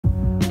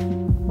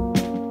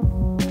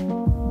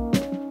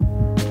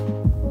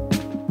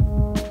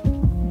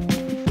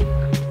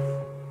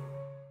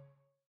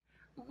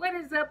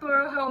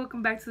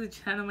welcome back to the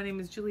channel. My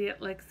name is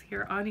Juliet Lex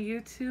here on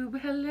YouTube.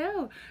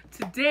 Hello.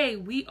 Today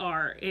we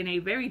are in a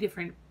very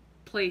different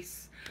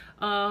place.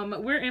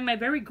 We're in my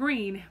very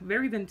green,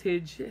 very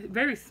vintage,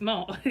 very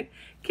small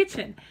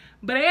kitchen,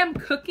 but I am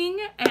cooking,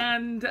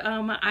 and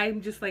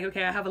I'm just like,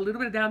 okay, I have a little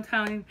bit of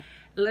downtime.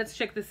 Let's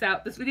check this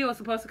out. This video was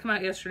supposed to come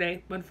out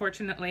yesterday.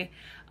 Unfortunately,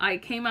 I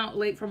came out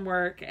late from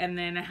work, and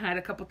then I had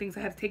a couple things I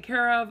had to take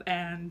care of,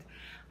 and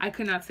I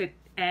could not sit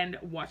and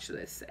watch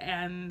this,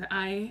 and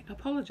I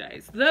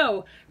apologize.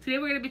 Though today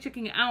we're gonna be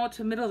checking out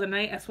Middle of the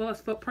Night as well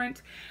as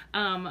Footprint,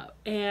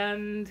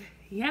 and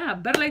yeah,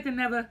 better late than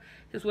never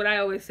is what I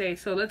always say.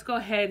 So let's go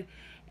ahead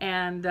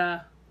and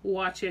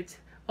watch it.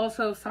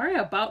 Also, sorry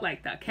about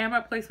like that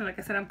camera placement. Like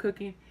I said, I'm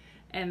cooking,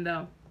 and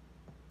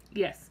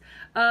yes,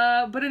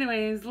 but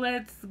anyways,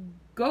 let's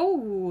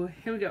go.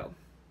 Here we go.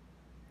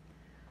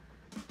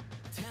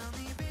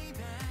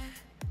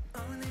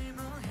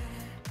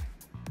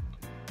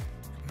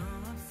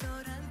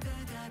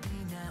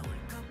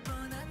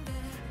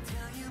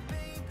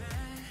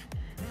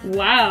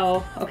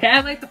 Wow. Okay,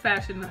 I like the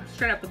fashion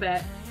straight up the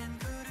bat.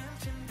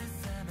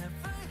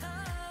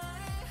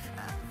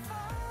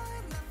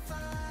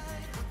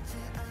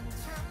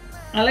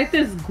 I like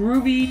this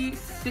groovy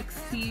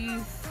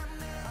 60s,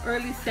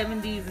 early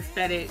 70s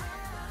aesthetic.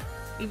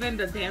 Even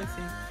the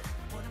dancing.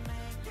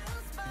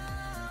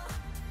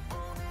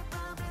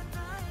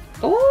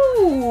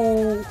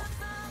 Oh!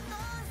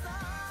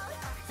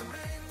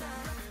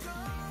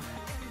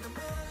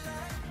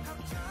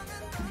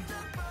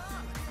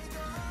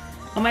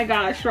 Oh my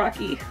gosh,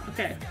 Rocky.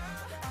 Okay.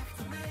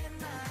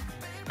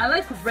 I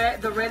like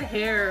the red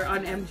hair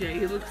on MJ.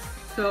 He looks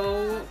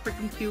so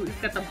freaking cute. He's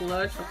got the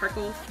blush, the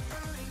freckles.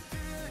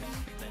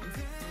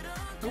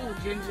 Oh,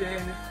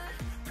 Jinjin.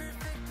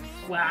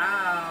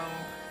 Wow.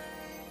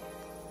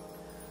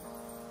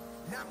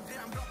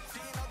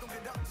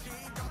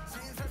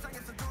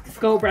 Let's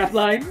go, rap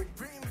line.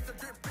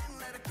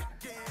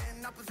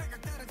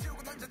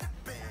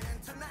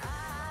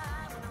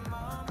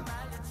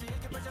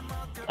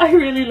 I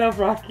really love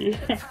Rocky.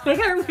 Like,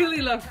 I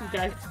really love you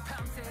guys.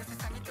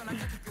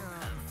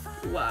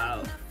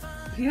 Wow.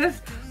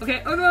 Yes.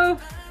 Okay. Oh no.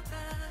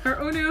 Her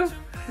oh no.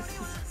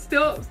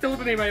 Still with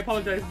the name. I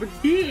apologize, but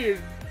he is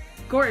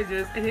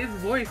gorgeous, and his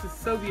voice is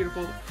so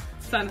beautiful.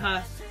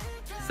 Sunha.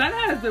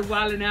 Sunha has been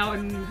wilding out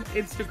on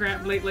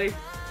Instagram lately.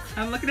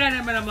 I'm looking at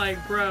him and I'm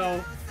like,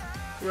 bro,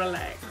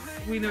 relax.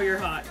 We know you're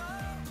hot.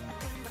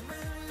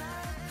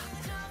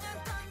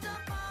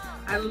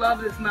 I love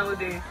this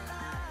melody.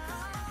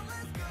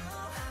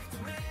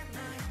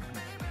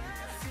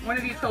 One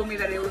of you told me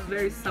that it was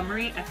very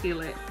summery. I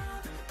feel it.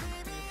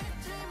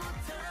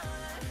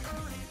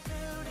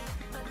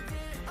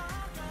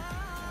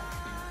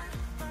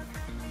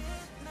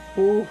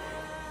 Ooh.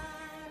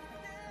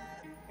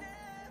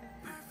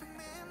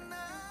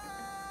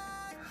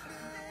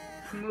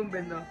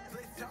 Moving.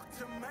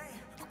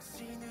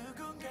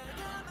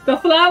 The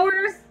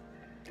flowers?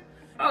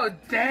 Oh,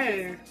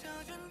 dang.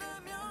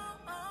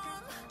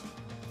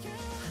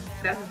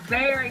 That's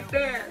very right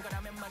there.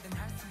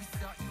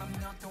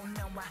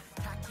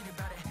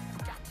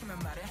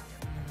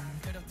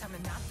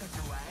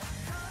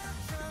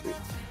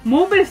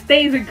 Movement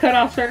stays in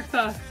cutoff shirts,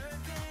 huh?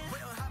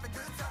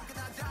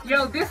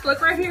 Yo, this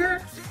look right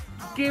here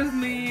gives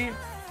me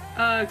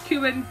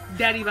Cuban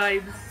daddy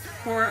vibes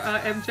for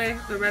MJ,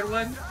 the red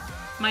one.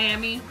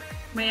 Miami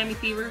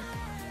fever.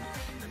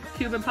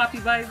 Cuban poppy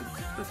vibes.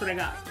 That's what I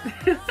got.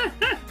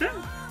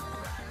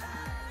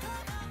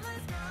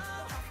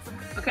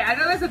 Okay, I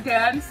know there's a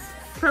dance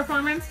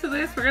performance to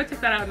this. We're gonna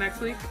check that out next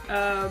week.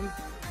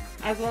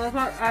 As well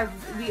as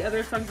the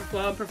other songs as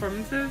well,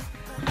 performances.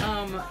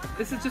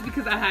 This is just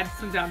because I had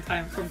some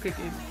downtime from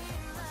cooking.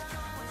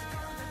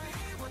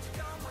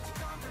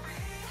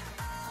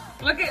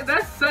 Look at,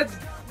 that's such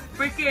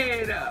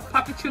freaking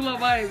Papi Chulo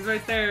vibes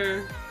right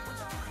there.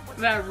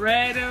 That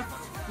red,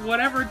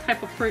 whatever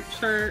type of print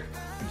shirt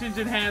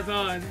Jinjin has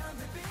on.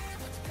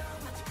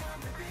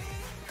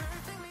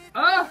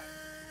 Oh!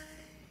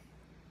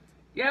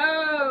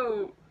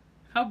 Yo!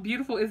 How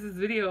beautiful is this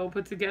video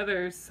put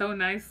together so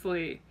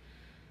nicely.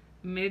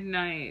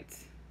 Midnight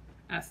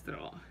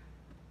Astro.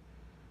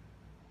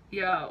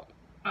 Yo.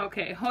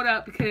 Okay, hold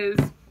up, because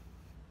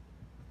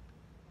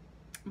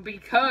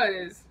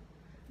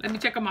let me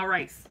check on my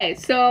rice. Okay,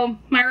 so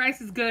my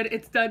rice is good.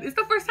 It's done. It's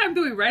the first time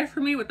doing rice for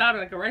me without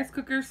like a rice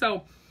cooker,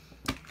 so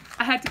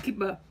I had to keep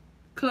a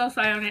close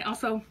eye on it.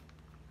 Also,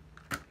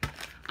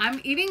 I'm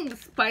eating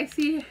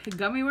spicy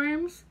gummy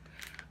worms.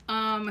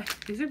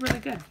 These are really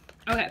good.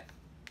 Okay.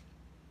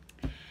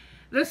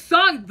 The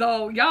song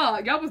though,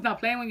 y'all was not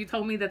playing when you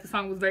told me that the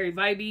song was very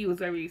vibey, was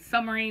very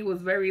summery,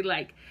 was very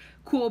like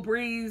cool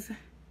breeze.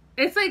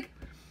 It's like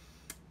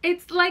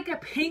a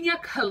pina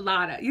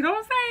colada. You know what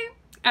I'm saying?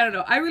 I don't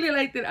know. I really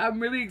liked it. I'm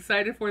really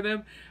excited for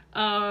them.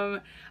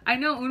 I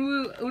know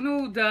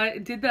Uno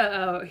did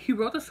he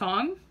wrote the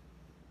song,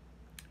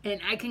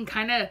 and I can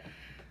kind of,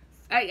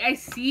 I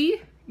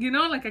see you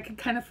know, like I can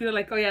kind of feel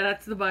like, oh yeah,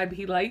 that's the vibe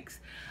he likes,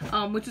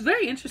 which is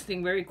very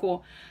interesting, very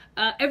cool.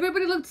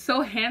 Everybody looked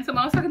so handsome.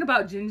 I was talking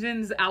about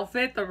Jinjin's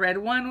outfit, the red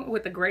one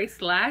with the gray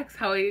slacks,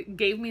 how it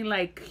gave me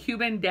like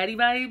Cuban daddy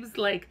vibes,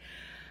 like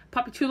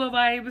Papi Chulo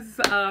vibes.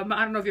 I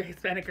don't know if you're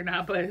Hispanic or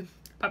not, but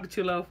Papi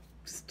Chulo,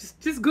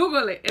 just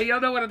Google it and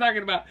you'll know what I'm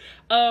talking about.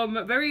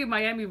 Very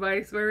Miami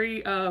Vice,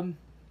 very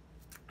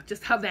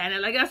just Havana,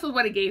 like that's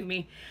what it gave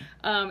me.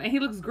 And he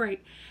looks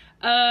great.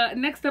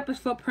 Next up is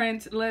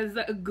Footprint. Let's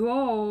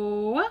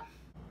go.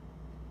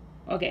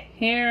 Okay,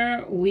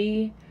 here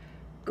we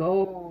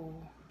go.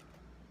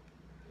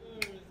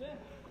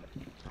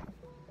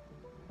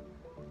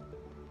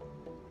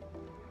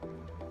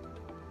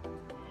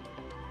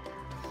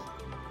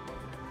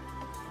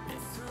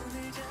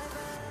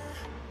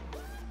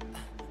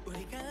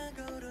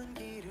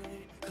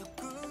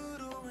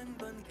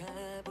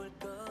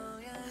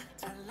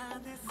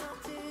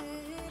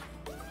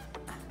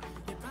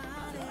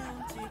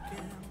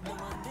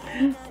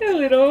 A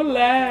little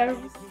laugh.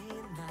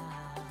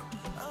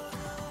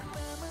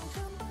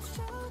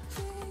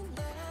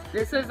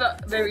 This is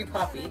very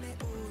poppy.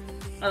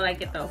 I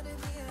like it though.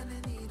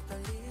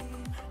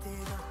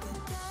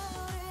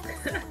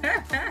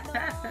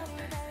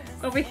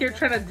 Over here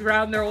trying to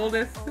drown their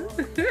oldest.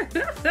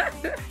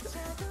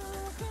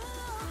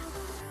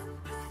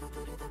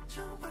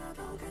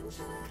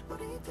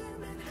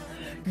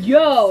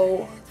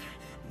 Yo!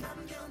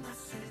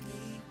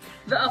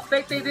 The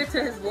effect they did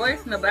to his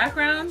voice in the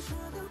background.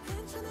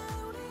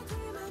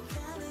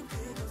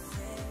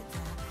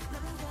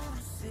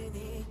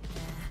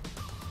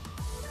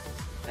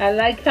 I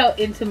like how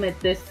intimate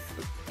this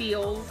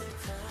feels.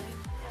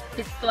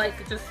 It's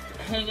like just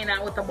hanging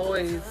out with the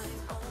boys.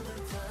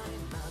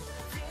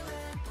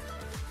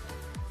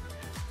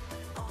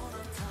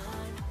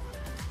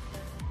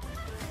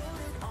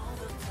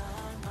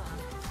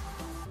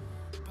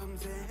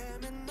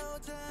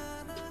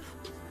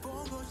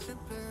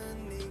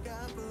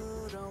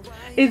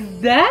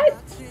 Is that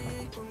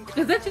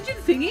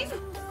Jinjin singing?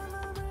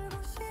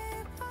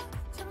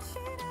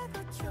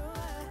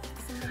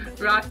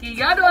 Rocky,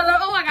 y'all know I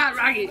love, oh my god,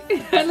 Rocky.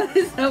 I love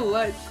it so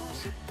much.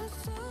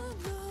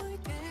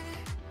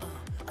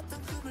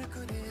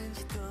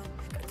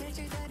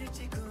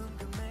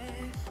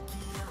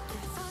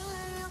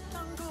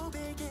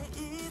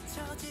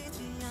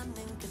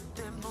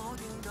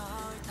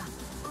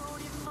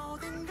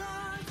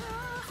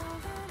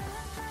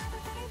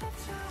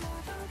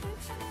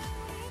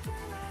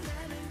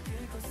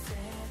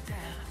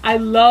 I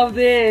love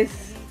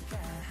this.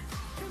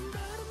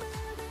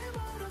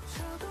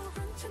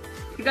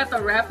 You got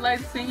the rap line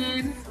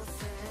singing.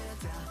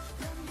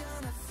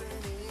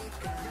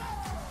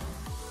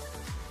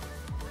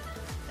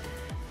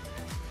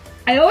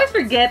 I always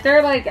forget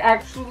they're like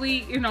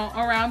actually, you know,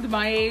 around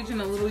my age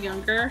and a little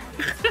younger.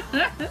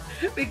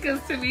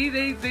 Because to me,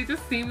 they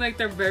just seem like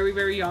they're very,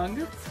 very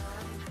young.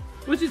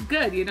 Which is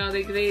good, you know,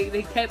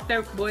 they kept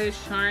their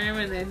boyish charm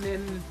and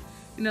then,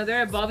 you know,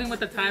 they're evolving with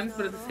the times,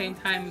 but at the same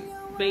time,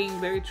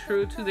 being very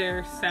true to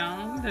their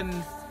sound, and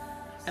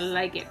I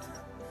like it.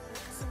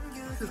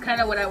 This is kind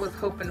of what I was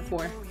hoping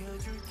for.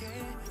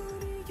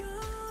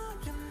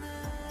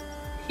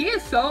 He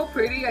is so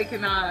pretty, I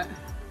cannot.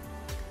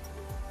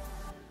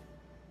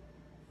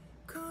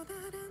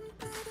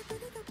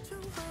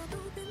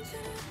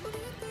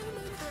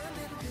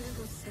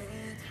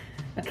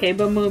 Okay,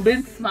 but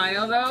Moonbin's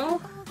smile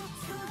though.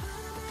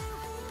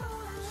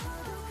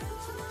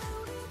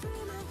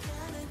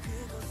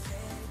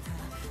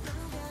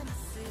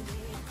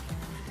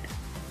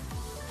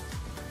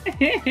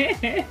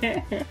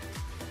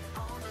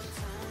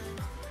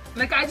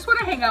 Like, I just want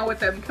to hang out with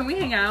them. Can we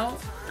hang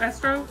out,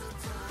 Astro?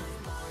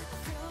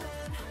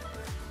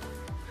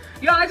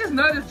 Yo, I just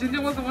noticed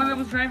Jinjin was the one that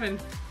was driving.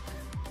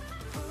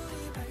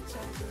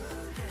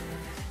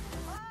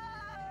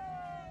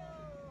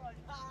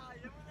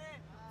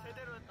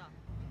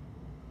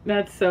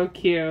 That's so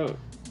cute.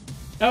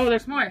 Oh,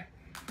 there's more.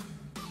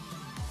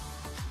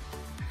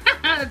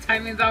 The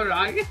timing's all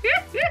wrong.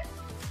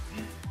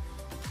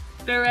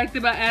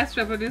 Directed by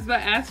Astro, produced by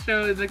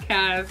Astro in the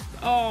cast.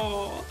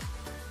 Oh.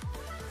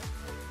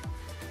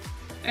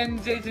 And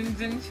Jinjin,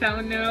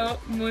 Xiaono,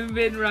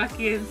 Moonbin,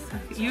 Rocky, and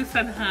Yu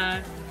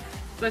Sanha.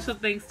 Special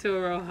thanks to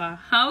Aroha.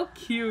 How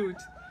cute.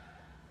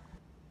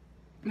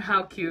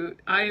 How cute.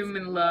 I am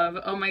in love.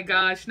 Oh my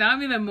gosh. Now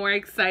I'm even more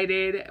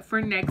excited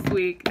for next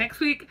week. Next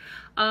week,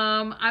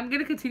 I'm going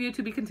to continue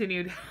to be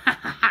continued.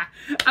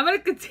 I'm going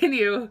to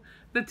continue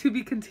the To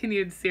Be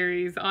Continued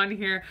series on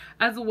here,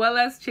 as well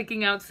as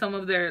checking out some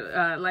of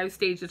their live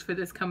stages for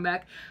this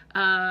comeback.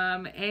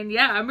 And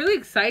yeah, I'm really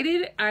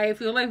excited. I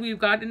feel like we've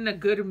gotten a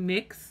good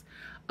mix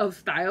of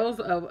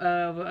styles of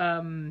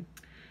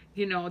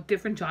you know,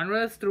 different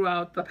genres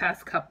throughout the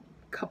past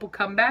couple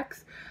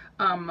comebacks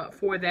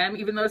for them,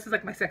 even though this is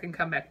like my second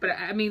comeback. But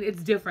I mean,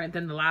 it's different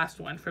than the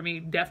last one for me,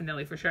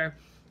 definitely, for sure.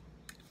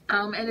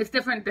 And it's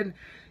different than,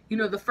 you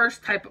know, the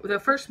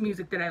first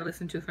music that I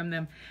listened to from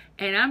them.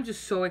 And I'm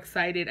just so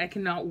excited. I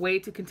cannot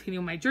wait to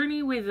continue my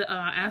journey with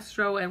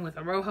Astro and with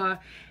Aroha,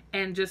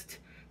 and just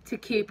to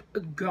keep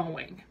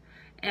going.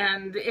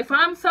 And if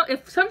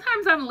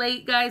sometimes I'm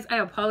late, guys, I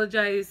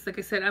apologize. Like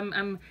I said,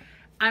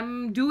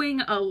 I'm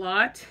doing a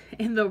lot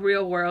in the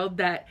real world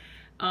that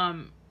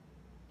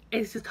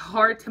it's just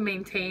hard to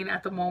maintain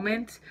at the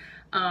moment.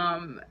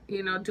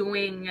 You know,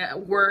 doing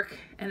work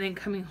and then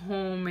coming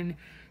home and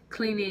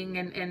cleaning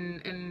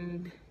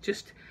and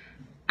just,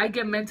 I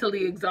get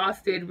mentally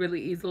exhausted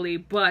really easily.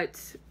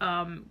 But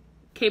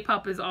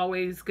K-pop is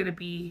always gonna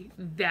be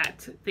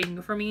that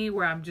thing for me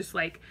where I'm just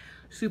like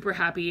super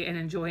happy and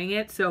enjoying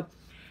it. So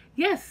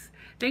yes,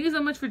 thank you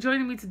so much for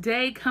joining me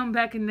today. Come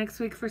back in next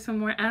week for some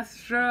more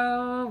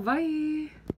Astro. Bye.